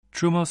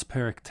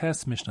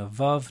Terumos Mishnah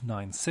Vav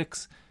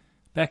 9.6.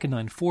 Back in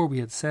 9.4 we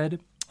had said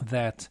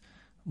that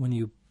when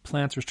you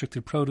plant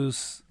restricted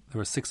produce, there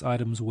were 6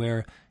 items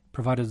where,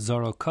 provided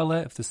zaro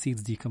kala, if the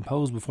seeds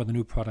decompose before the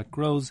new product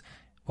grows,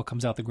 what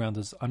comes out the ground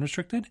is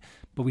unrestricted.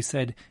 But we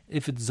said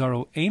if it's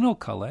zaro eno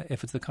kala,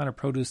 if it's the kind of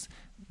produce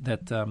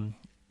that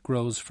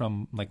grows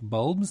from like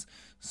bulbs,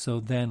 so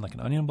then like an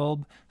onion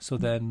bulb, so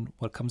then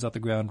what comes out the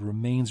ground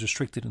remains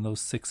restricted in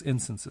those 6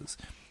 instances.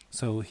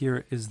 So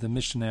here is the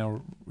Mishnah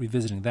now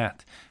revisiting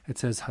that. It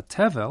says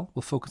hatevel,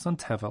 we'll focus on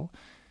tevel.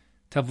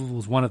 Tevel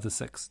was one of the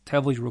 6.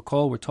 Tevel, you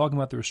recall, we're talking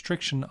about the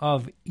restriction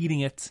of eating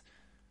it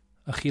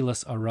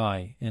achilas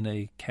arai, in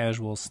a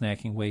casual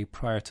snacking way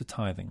prior to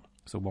tithing.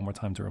 So one more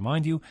time to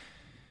remind you,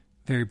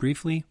 very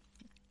briefly,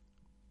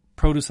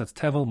 produce that's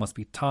tevel must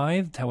be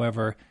tithed.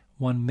 However,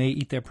 one may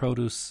eat their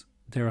produce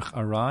derech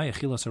arai.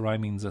 Achilas arai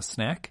means a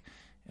snack,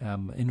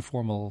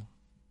 informal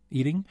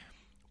eating,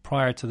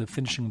 prior to the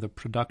finishing of the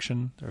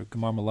production, or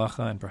gemar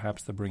malacha, and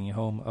perhaps the bringing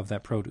home of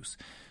that produce.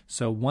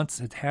 So once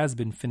it has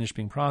been finished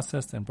being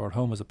processed and brought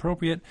home as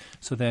appropriate,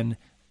 so then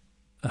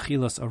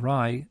achilas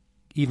arai,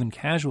 even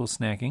casual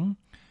snacking,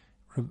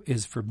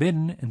 is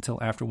forbidden until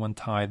after one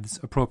tithes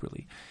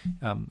appropriately.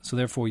 So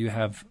therefore you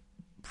have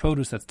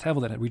produce that's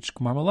tevel that had reached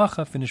gemar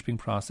malacha, finished being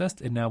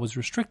processed, and now was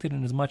restricted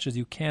in as much as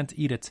you can't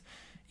eat it,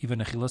 even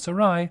achilas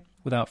arai,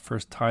 without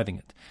first tithing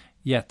it.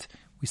 Yet,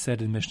 we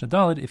said in Mishnah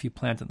Daled, if you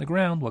plant it in the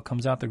ground, what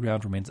comes out the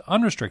ground remains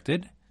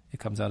unrestricted.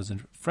 It comes out as a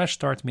fresh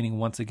start, meaning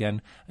once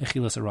again,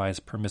 achilas arai is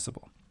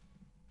permissible.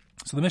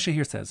 So the Mishnah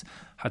here says,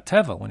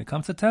 hatevel, when it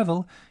comes to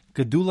tevel,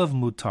 gedulav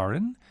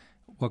mutarin,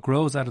 what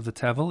grows out of the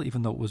tevel,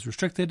 even though it was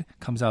restricted,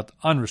 comes out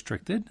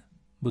unrestricted.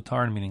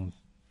 Mutarin meaning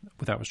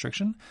without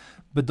restriction.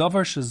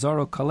 Bedavar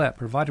shezaro kaleh,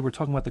 provided we're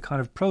talking about the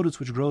kind of produce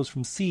which grows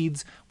from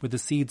seeds, where the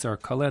seeds are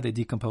kaleh, they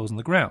decompose in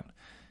the ground.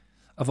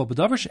 Avo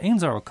bedavar she'ein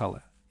zaro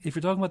kaleh, if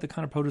you're talking about the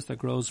kind of produce that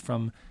grows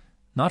from,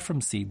 not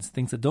from seeds,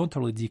 things that don't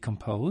totally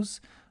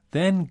decompose,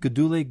 then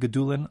gedule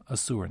gedulin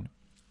asurin.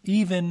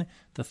 Even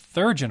the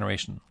 3rd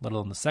generation, let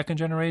alone the 2nd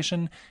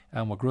generation,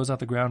 and what grows out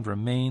the ground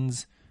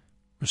remains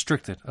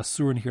restricted.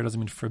 Asurin here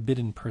doesn't mean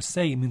forbidden per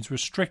se, it means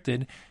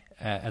restricted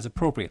as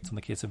appropriate. So in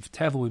the case of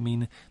tevel, we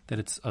mean that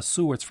it's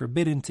asur, it's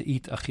forbidden to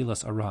eat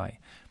achilas arai.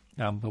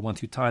 But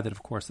once you tithe it,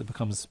 of course, it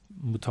becomes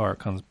mutar,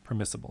 becomes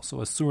permissible. So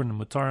asur and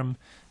mutarim,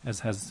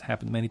 as has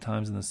happened many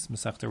times in this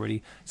Masechta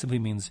already, simply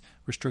means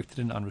restricted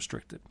and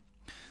unrestricted.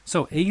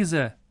 So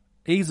eizehu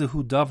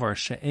davar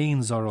she'ein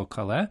zaro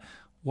kaleh,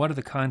 what are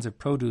the kinds of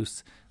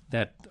produce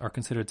that are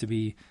considered to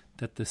be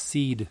that the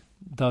seed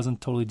doesn't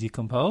totally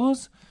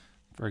decompose?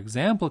 For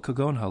example,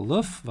 kagon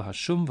haluf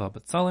v'hashum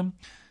v'batzalim,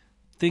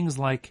 things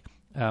like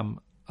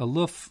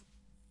aluf,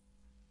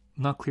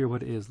 not clear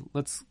what it is.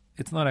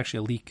 It's not actually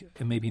a leek,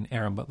 it may be an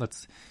arum,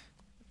 but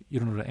you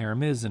don't know what an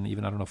arum is, and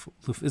even I don't know if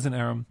luf is an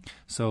arum,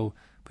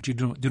 but you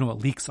do know what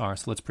leeks are,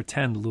 so let's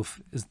pretend luf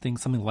is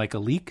something like a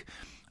leek.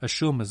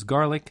 Ashum is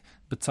garlic,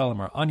 betzalim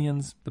are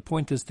onions. The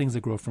point is things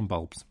that grow from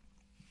bulbs.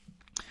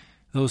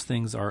 Those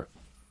things are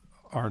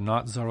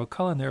not zaro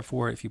kala, and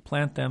therefore if you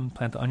plant the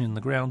onion in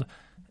the ground,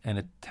 and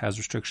it has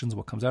restrictions,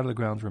 what comes out of the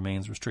ground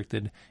remains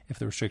restricted if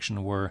the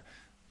restriction were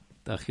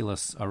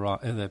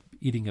the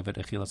eating of it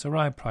achilas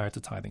arai prior to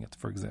tithing it,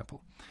 for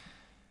example.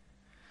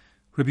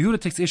 Rabbi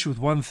Yehuda takes issue with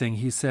one thing.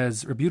 He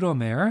says, Rabbi Yehuda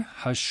Omer,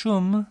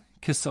 hashum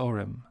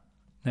kisaorim.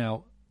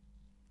 Now,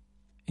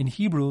 in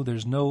Hebrew,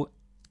 there's no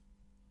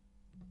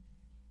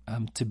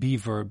to be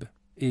verb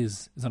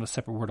is not a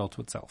separate word all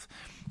to itself.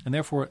 And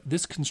therefore,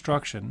 this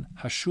construction,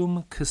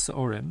 hashum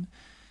kisaorim,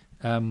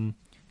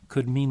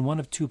 could mean one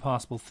of 2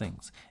 possible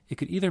things. It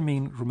could either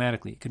mean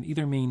grammatically,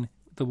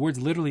 the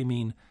words literally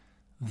mean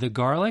the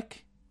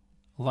garlic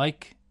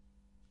like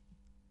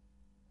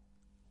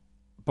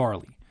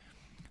barley.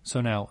 So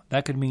now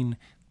that could mean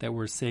that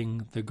we're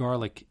saying the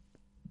garlic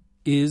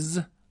is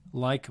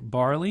like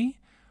barley,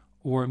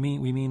 or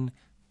we mean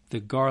the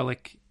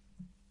garlic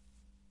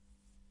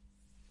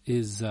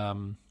is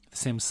the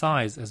same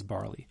size as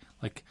barley,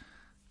 like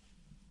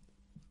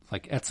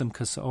etzem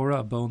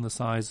kasaora, a bone the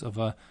size of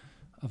a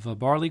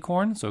barley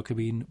corn. So it could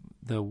be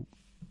the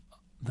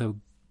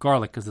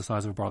garlic is the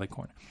size of a barley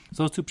corn.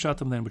 So those 2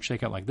 pshatim then would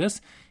shake out like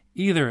this.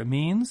 Either it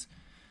means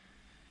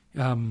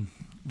that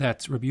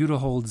Rabbi Yehuda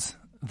holds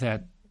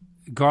that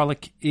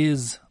garlic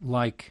is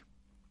like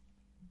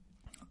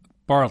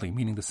barley,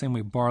 meaning the same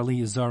way barley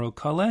is zaro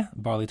kaleh,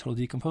 barley totally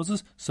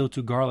decomposes, so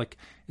too garlic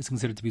is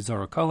considered to be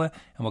zaro kaleh,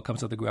 and what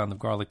comes out of the ground of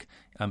garlic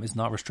is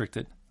not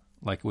restricted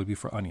like it would be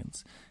for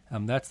onions.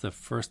 That's the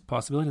first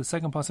possibility. The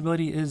second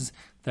possibility is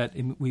that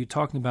when you're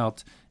talking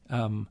about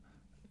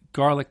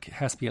garlic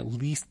has to be at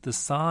least the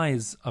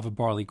size of a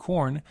barley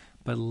corn,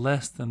 but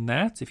less than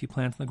that, if you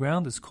plant in the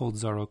ground, it's called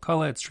zaro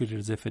kala. It's treated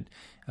as if it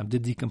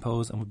did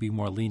decompose and would be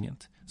more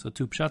lenient. So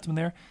 2 pshatim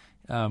there.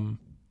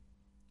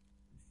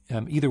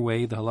 Either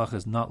way, the halacha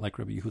is not like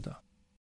Rabbi Yehuda.